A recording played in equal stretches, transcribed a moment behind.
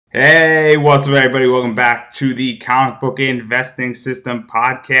Hey, what's up, everybody? Welcome back to the Comic Book Investing System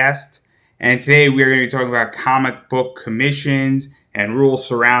podcast. And today we are going to be talking about comic book commissions and rules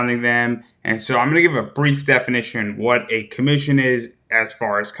surrounding them. And so I'm going to give a brief definition what a commission is as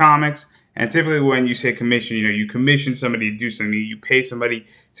far as comics. And typically when you say commission, you commission somebody to do something. You pay somebody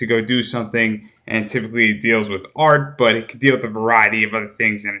to go do something. And typically it deals with art, but it could deal with a variety of other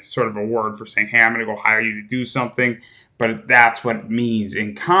things. And it's sort of a word for saying, hey, I'm going to go hire you to do something. But that's what it means.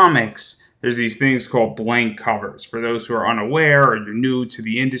 In comics, there's these things called blank covers. For those who are unaware or you're new to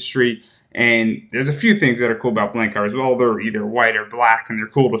the industry, and there's a few things that are cool about blank covers. Well, they're either white or black, and they're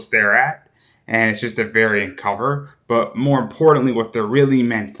cool to stare at, and it's just a variant cover. But more importantly, what they're really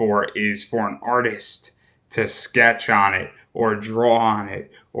meant for is for an artist to sketch on it, or draw on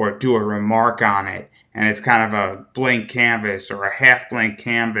it, or do a remark on it. And it's kind of a blank canvas or a half blank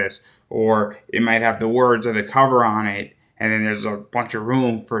canvas, or it might have the words of the cover on it, and then there's a bunch of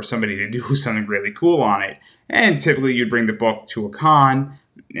room for somebody to do something really cool on it. And typically you'd bring the book to a con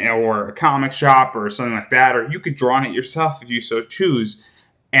or a comic shop or something like that, or you could draw on it yourself if you so choose,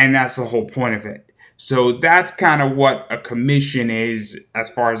 and that's the whole point of it. So that's kind of what a commission is as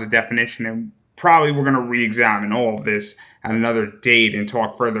far as a definition, and probably we're going to re-examine all of this at another date and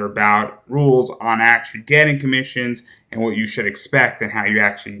talk further about rules on actually getting commissions and what you should expect and how you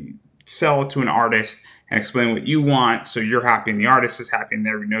actually sell it to an artist and explain what you want so you're happy and the artist is happy and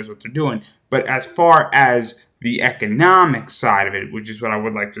everybody knows what they're doing. But as far as the economic side of it, which is what I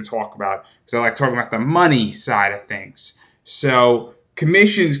would like to talk about, because I like talking about the money side of things. So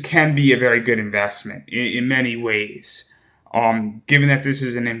commissions can be a very good investment in many ways. Given that this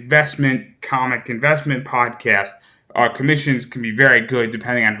is an comic investment podcast, commissions can be very good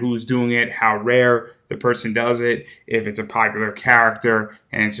depending on who's doing it, how rare the person does it, if it's a popular character,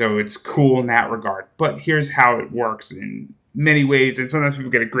 and so it's cool in that regard. But here's how it works in many ways, and sometimes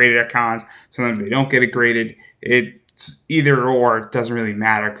people get it graded at cons, sometimes they don't get it graded. It's either or, it doesn't really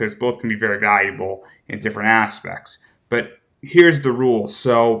matter because both can be very valuable in different aspects. But here's the rule.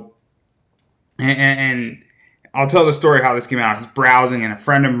 So, and I'll tell the story how this came out. I was browsing and a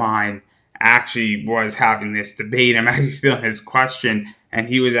friend of mine actually was having this debate. I'm actually stealing his question, and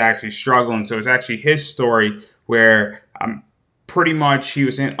he was actually struggling. So it's actually his story where pretty much he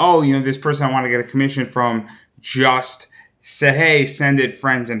was saying, this person I want to get a commission from just said, hey, send it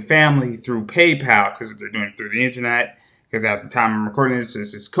friends and family through PayPal because they're doing it through the internet because at the time I'm recording this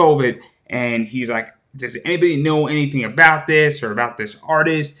is COVID. And he's like, does anybody know anything about this or about this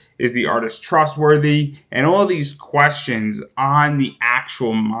artist? Is the artist trustworthy? And all these questions on the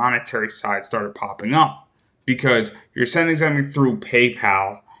actual monetary side started popping up because you're sending something through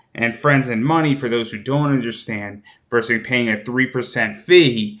PayPal and friends and money, for those who don't understand, versus paying a 3%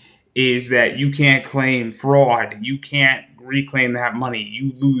 fee, is that you can't claim fraud. You can't reclaim that money.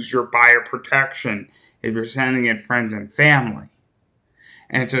 You lose your buyer protection if you're sending it friends and family.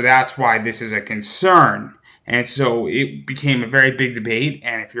 And so that's why this is a concern. And so it became a very big debate.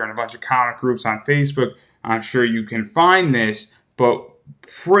 And if you're in a bunch of comic groups on Facebook, I'm sure you can find this. But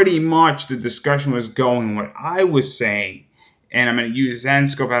pretty much the discussion was going what I was saying. And I'm going to use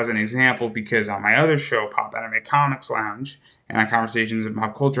Zenscope as an example because on my other show, Pop Anime Comics Lounge, and on Conversations in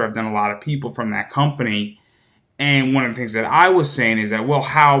Pop Culture, I've done a lot of people from that company. And one of the things that I was saying is that, well,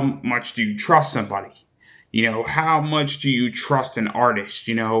 how much do you trust somebody? How much do you trust an artist?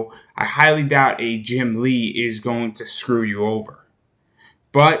 I highly doubt a Jim Lee is going to screw you over.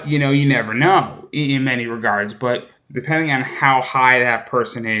 But, you never know in many regards. But depending on how high that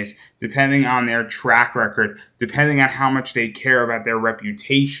person is, depending on their track record, depending on how much they care about their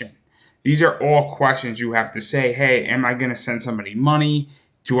reputation, these are all questions you have to say, hey, am I going to send somebody money?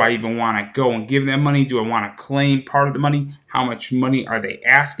 Do I even want to go and give them money? Do I want to claim part of the money? How much money are they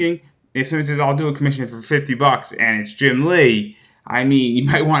asking? If somebody says, I'll do a commission for $50 and it's Jim Lee, you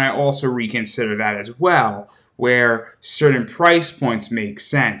might want to also reconsider that as well, where certain price points make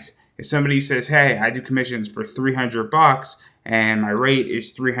sense. If somebody says, hey, I do commissions for $300 and my rate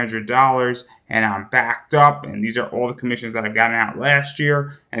is $300 and I'm backed up and these are all the commissions that I've gotten out last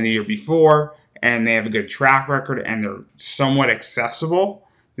year and the year before and they have a good track record and they're somewhat accessible,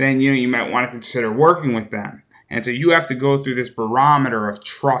 then you might want to consider working with them. And so you have to go through this barometer of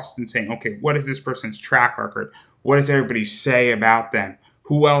trust and saying, okay, what is this person's track record? What does everybody say about them?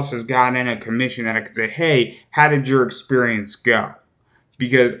 Who else has gotten in a commission that I could say, hey, how did your experience go?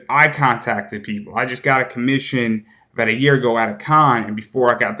 Because I contacted people. I just got a commission about a year ago at a con, and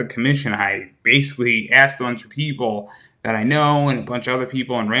before I got the commission, I basically asked a bunch of people that I know and a bunch of other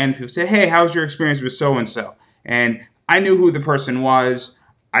people and random people, say, hey, how's your experience with so-and-so? And I knew who the person was.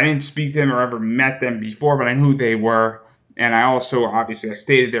 I didn't speak to them or ever met them before, but I knew who they were. And I also, obviously, I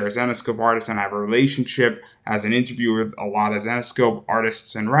stated there as Zenescope artist, and I have a relationship as an interviewer with a lot of Zenescope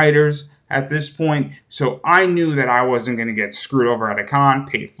artists and writers at this point. So I knew that I wasn't going to get screwed over at a con,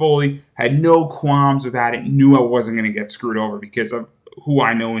 paid fully, had no qualms about it, knew I wasn't going to get screwed over because of who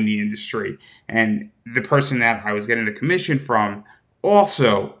I know in the industry. And the person that I was getting the commission from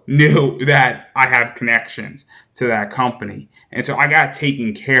also knew that I have connections to that company. And so I got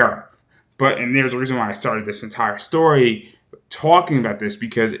taken care of. And there's a reason why I started this entire story talking about this,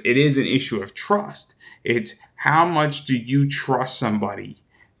 because it is an issue of trust. It's how much do you trust somebody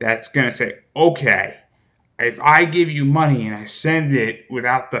that's going to say, okay, if I give you money and I send it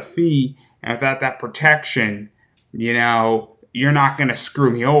without the fee and without that protection, you're not going to screw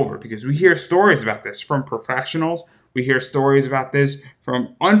me over. Because we hear stories about this from professionals. We hear stories about this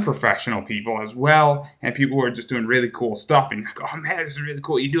from unprofessional people as well, and people who are just doing really cool stuff. And you're like, oh man, this is really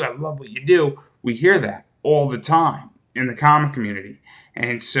cool what you do. I love what you do. We hear that all the time in the comic community.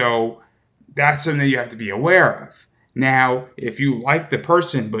 And so that's something that you have to be aware of. Now, if you like the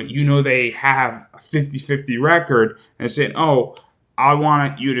person, but they have a 50-50 record, and saying, oh, I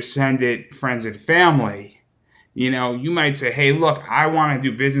want you to send it friends and family, you might say, hey, look, I want to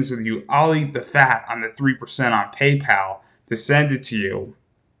do business with you. I'll eat the fat on the 3% on PayPal to send it to you.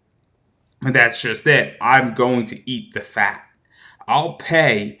 But that's just it. I'm going to eat the fat. I'll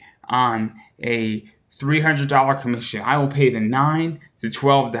pay on a $300 commission. I will pay the $9 to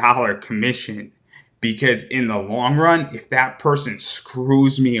 $12 commission. Because in the long run, if that person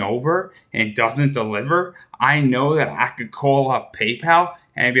screws me over and doesn't deliver, I know that I could call up PayPal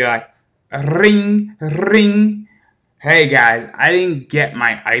and be like, ring, ring. Hey guys, I didn't get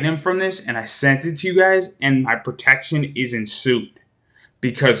my item from this and I sent it to you guys and my protection isn't sued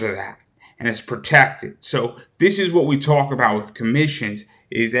because of that. And it's protected. So this is what we talk about with commissions,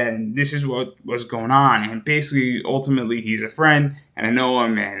 is that this is what was going on. And basically, ultimately, he's a friend and I know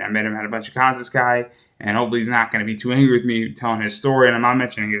him and I met him at a bunch of cons, this guy. And hopefully he's not going to be too angry with me telling his story, and I'm not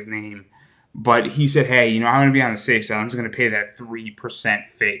mentioning his name. But he said, hey, I'm going to be on the safe side. I'm just going to pay that 3%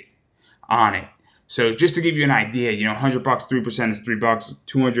 fee on it. So just to give you an idea, $100, 3% is $3,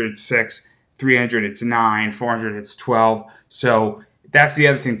 200 it's 6, 300 it's 9, 400 it's 12. So that's the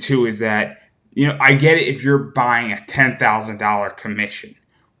other thing too, is that, I get it if you're buying a $10,000 commission,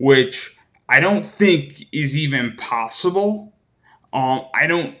 which I don't think is even possible. I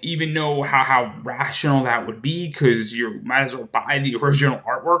don't even know how rational that would be, because you might as well buy the original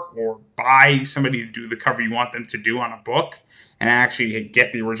artwork or buy somebody to do the cover you want them to do on a book and actually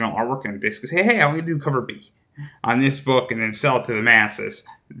get the original artwork and basically say, hey, I'm going to do cover B on this book and then sell it to the masses.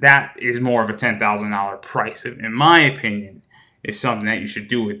 That is more of a $10,000 price, in my opinion, is something that you should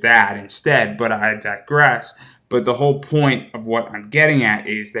do with that instead. But I digress. But the whole point of what I'm getting at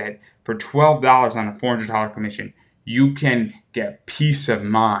is that for $12 on a $400 commission, you can get peace of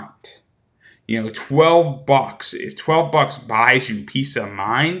mind. $12, if $12 buys you peace of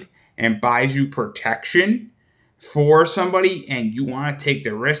mind and buys you protection for somebody, and you want to take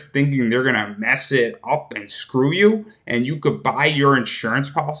the risk thinking they're going to mess it up and screw you, and you could buy your insurance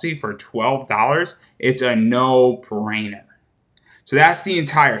policy for $12, it's a no-brainer. So that's the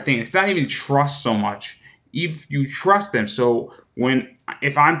entire thing. It's not even trust so much. If you trust them. So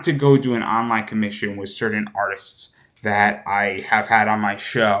if I'm to go do an online commission with certain artists that I have had on my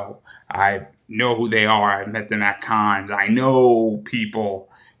show, I know who they are. I've met them at cons. I know people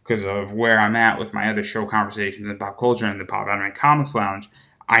because of where I'm at with my other show conversations in pop culture and the Pop Anime Comics Lounge.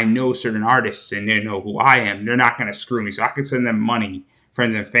 I know certain artists and they know who I am. They're not going to screw me. So I could send them money,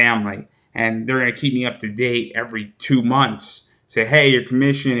 friends and family, and they're going to keep me up to date every 2 months. Say, hey, your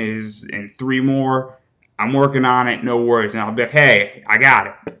commission is in 3 more. I'm working on it, no worries. And I'll be like, hey, I got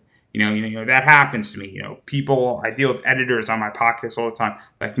it. That happens to me. People, I deal with editors on my podcast all the time.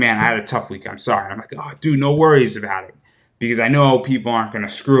 Like, man, I had a tough week. I'm sorry. And I'm like, oh, dude, no worries about it. Because I know people aren't going to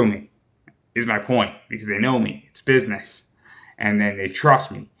screw me, is my point. Because they know me. It's business. And then they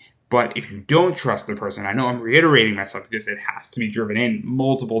trust me. But if you don't trust the person, I know I'm reiterating myself because it has to be driven in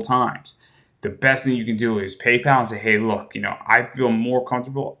multiple times. The best thing you can do is PayPal and say, hey, look, I feel more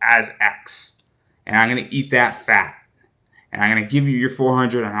comfortable as X. And I'm going to eat that fat. And I'm going to give you your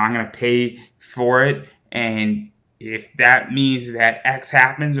 $400 and I'm going to pay for it. And if that means that X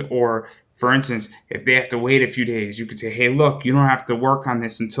happens, or for instance, if they have to wait a few days, you could say, hey, look, you don't have to work on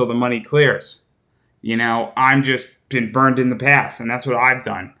this until the money clears. I'm just been burned in the past, and that's what I've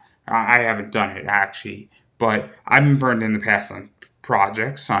done. I haven't done it, actually, but I've been burned in the past on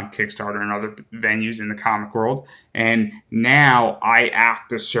projects, on Kickstarter and other venues in the comic world, and now I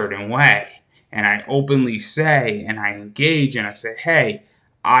act a certain way. And I openly say, and I engage, and I say, hey,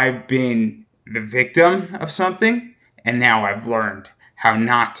 I've been the victim of something, And now I've learned how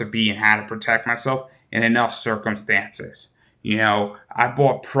not to be and how to protect myself in enough circumstances. I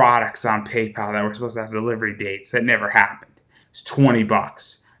bought products on PayPal that were supposed to have delivery dates that never happened. It's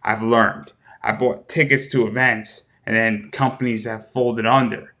 $20. I've learned. I bought tickets to events and then companies have folded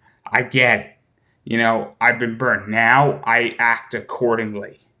under. I get it. I've been burned. Now I act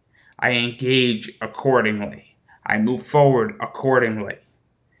accordingly. I engage accordingly. I move forward accordingly.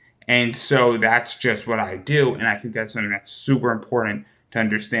 And so that's just what I do. And I think that's something that's super important to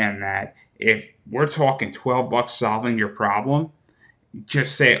understand, that if we're talking $12 solving your problem,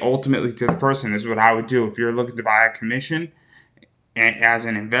 just say ultimately to the person, this is what I would do. If you're looking to buy a commission, and as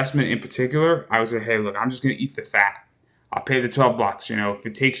an investment in particular, I would say, hey, look, I'm just going to eat the fat. I'll pay the $12. If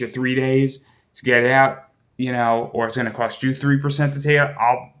it takes you 3 days to get it out, or it's going to cost you 3% to take it out,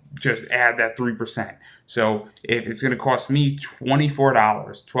 I'll just add that 3%. So if it's going to cost me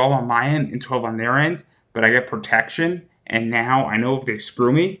 $24, 12 on my end and 12 on their end, but I get protection, and now I know if they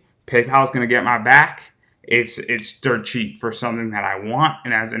screw me, PayPal's going to get my back. It's dirt cheap for something that I want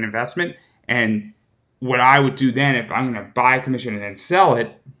and as an investment. And what I would do then, if I'm going to buy a commission and then sell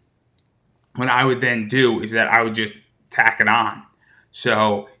it, what I would then do is that I would just tack it on.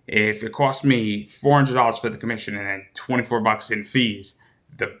 So if it cost me $400 for the commission and then $24 in fees,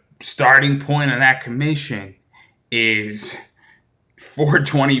 the starting point of that commission is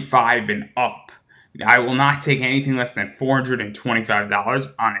 $425 and up. I will not take anything less than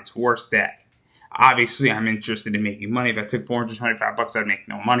 $425 on its worst day. Obviously, I'm interested in making money. If I took $425, I'd make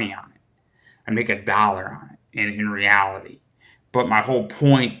no money on it. I'd make $1 on it in reality. But my whole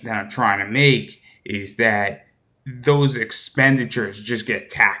point that I'm trying to make is that those expenditures just get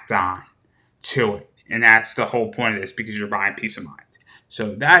tacked on to it. And that's the whole point of this, because you're buying peace of mind.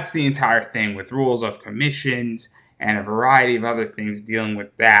 So that's the entire thing with rules of commissions and a variety of other things dealing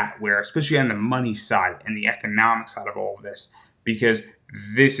with that, where especially on the money side and the economic side of all of this, because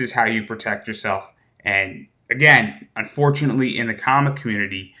this is how you protect yourself. And again, unfortunately, in the comic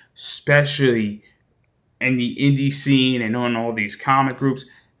community, especially in the indie scene and on all these comic groups,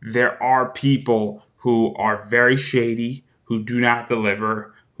 there are people who are very shady, who do not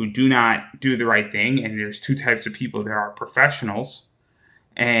deliver, who do not do the right thing. And there's two types of people. There are professionals.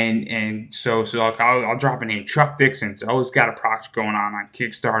 And so like I'll drop a name. Chuck Dixon's always got a project going on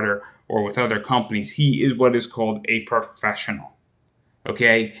Kickstarter or with other companies. He is what is called a professional.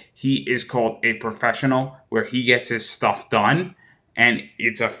 Okay? He is called a professional, where he gets his stuff done and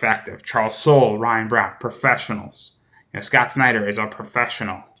it's effective. Charles Soule, Ryan Brown, professionals. Scott Snyder is a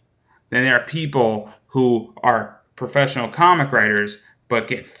professional. Then there are people who are professional comic writers but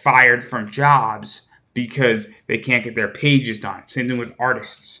get fired from jobs because they can't get their pages done. Same thing with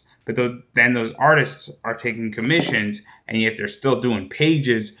artists. But then those artists are taking commissions, and yet they're still doing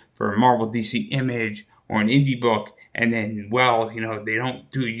pages for a Marvel, DC Image, or an indie book. And then, they don't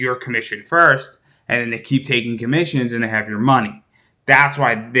do your commission first, and then they keep taking commissions, and they have your money. That's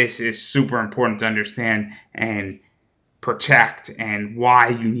why this is super important to understand and protect, and why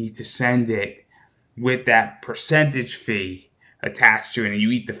you need to send it with that percentage fee attached to it, and you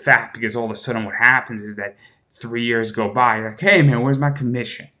eat the fat, because all of a sudden what happens is that 3 years go by, you're like, hey man, where's my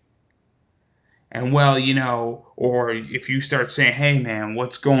commission? And or if you start saying, hey man,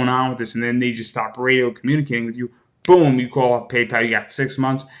 what's going on with this, and then they just stop radio communicating with you, boom, you call up PayPal, you got 6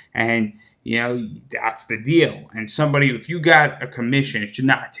 months, and that's the deal. And if you got a commission, it should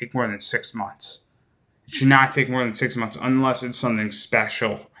not take more than 6 months. It should not take more than 6 months unless it's something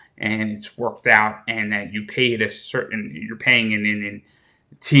special and it's worked out, and that you paid you're paying in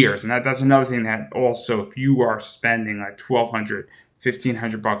tiers. And that's another thing, that also, if you are spending like $1,200,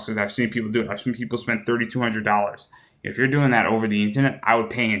 $1,500, as I've seen people do it, I've seen people spend $3,200. If you're doing that over the internet, I would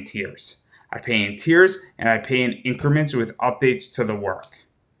pay in tiers. I pay in tiers, and I pay in increments with updates to the work.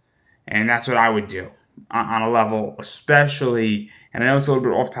 And that's what I would do on a level, especially, and I know it's a little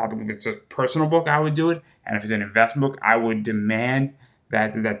bit off topic, if it's a personal book, I would do it. And if it's an investment book, I would demand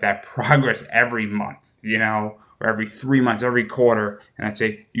that progress every month, or every 3 months, every quarter. And I'd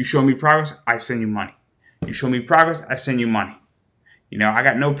say, you show me progress, I send you money. You show me progress, I send you money. I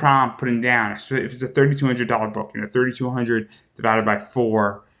got no problem putting down, if it's a $3,200 book, $3,200 divided by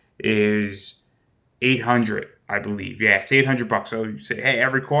 4 is 800, I believe. Yeah, it's $800. So you say, hey,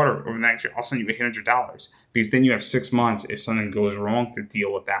 every quarter over the next year, I'll send you $800, because then you have 6 months if something goes wrong to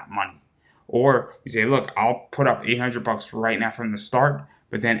deal with that money. Or you say, look, I'll put up $800 right now from the start,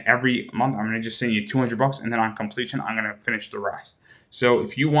 but then every month I'm going to just send you $200, and then on completion, I'm going to finish the rest. So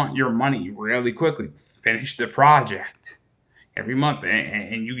if you want your money really quickly, finish the project every month.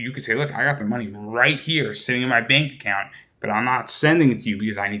 And you could say, look, I got the money right here sitting in my bank account, but I'm not sending it to you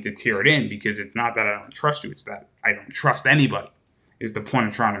because I need to tier it in, because it's not that I don't trust you. It's that I don't trust anybody, is the point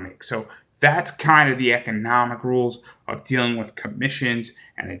I'm trying to make. So that's kind of the economic rules of dealing with commissions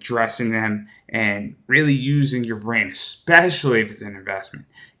and addressing them and really using your brain, especially if it's an investment.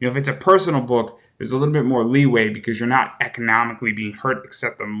 If it's a personal book, there's a little bit more leeway because you're not economically being hurt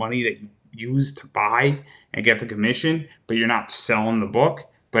except the money that you use to buy and get the commission, but you're not selling the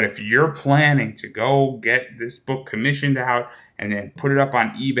book. But if you're planning to go get this book commissioned out and then put it up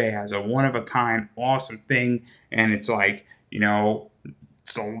on eBay as a one-of-a-kind awesome thing, and it's like,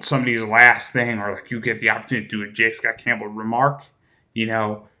 somebody's last thing, or like you get the opportunity to do a J. Scott Campbell remark,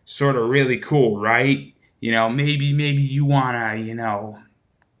 sort of really cool, right? Maybe you want to,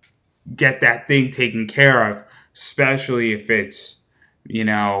 get that thing taken care of, especially if it's,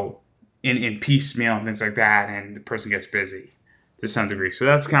 in piecemeal and things like that, and the person gets busy to some degree. So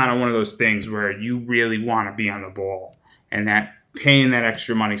that's kind of one of those things where you really want to be on the ball, and that paying that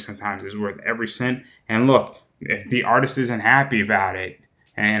extra money sometimes is worth every cent. And look, if the artist isn't happy about it,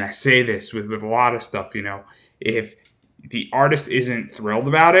 and I say this with a lot of stuff, if the artist isn't thrilled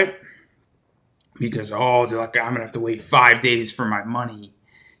about it because, they're like, I'm going to have to wait 5 days for my money,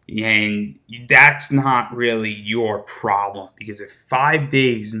 and that's not really your problem, because if 5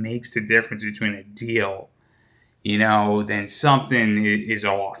 days makes the difference between a deal, then something is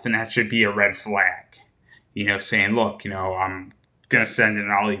off, and that should be a red flag, saying, look, I'm going to send it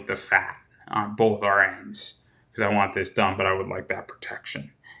and I'll eat the fat on both our ends because I want this done, but I would like that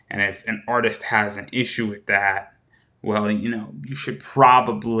protection. And if an artist has an issue with that, well, you should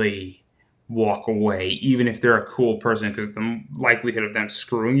probably walk away, even if they're a cool person, because the likelihood of them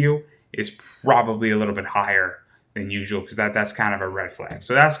screwing you is probably a little bit higher than usual, because that's kind of a red flag.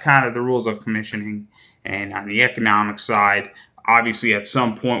 So that's kind of the rules of commissioning. And on the economic side, obviously at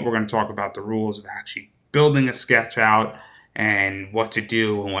some point we're going to talk about the rules of actually building a sketch out and what to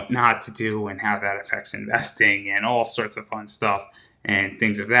do and what not to do and how that affects investing and all sorts of fun stuff and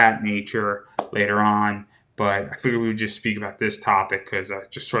things of that nature later on. But I figured we would just speak about this topic because I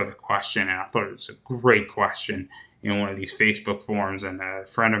just saw the question and I thought it was a great question in one of these Facebook forums, and a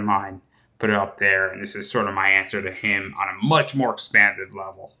friend of mine put it up there, and this is sort of my answer to him on a much more expanded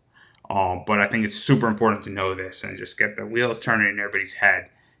level. But I think it's super important to know this and just get the wheels turning in everybody's head.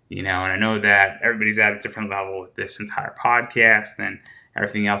 And I know that everybody's at a different level with this entire podcast and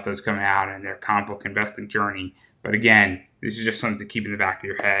everything else that's coming out in their comic book investing journey. But again, this is just something to keep in the back of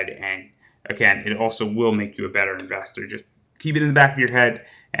your head. And again, it also will make you a better investor. Just keep it in the back of your head,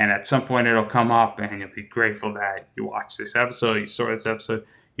 and at some point it'll come up, and you'll be grateful that you watched this episode, you saw this episode,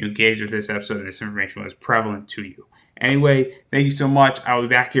 you engaged with this episode, and this information was prevalent to you. Anyway, thank you so much. I will be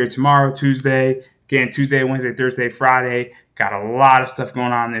back here tomorrow, Tuesday. Again, Tuesday, Wednesday, Thursday, Friday. Got a lot of stuff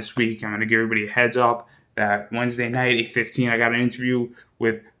going on this week. I'm going to give everybody a heads up that Wednesday night, 8:15, I got an interview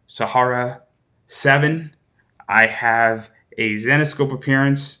with Sahara 7. I have a Zenoscope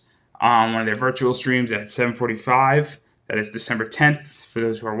appearance on one of their virtual streams at 7:45. That is December 10th, for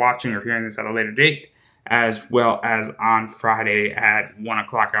those who are watching or hearing this at a later date, as well as on Friday at 1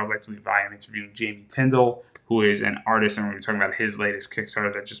 o'clock. I would like to be by interviewing Jamie Tyndall, who is an artist, and we're going to be talking about his latest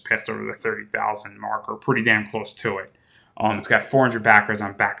Kickstarter that just passed over the 30,000 mark, or pretty damn close to it. It's got 400 backers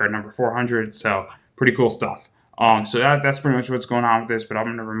on backer number 400, so pretty cool stuff. So that's pretty much what's going on with this, but I'm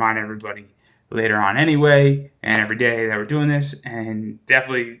going to remind everybody later on anyway, and every day that we're doing this, and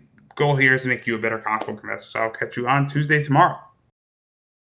definitely goal here is to make you a better comic book investor. So I'll catch you on Tuesday tomorrow.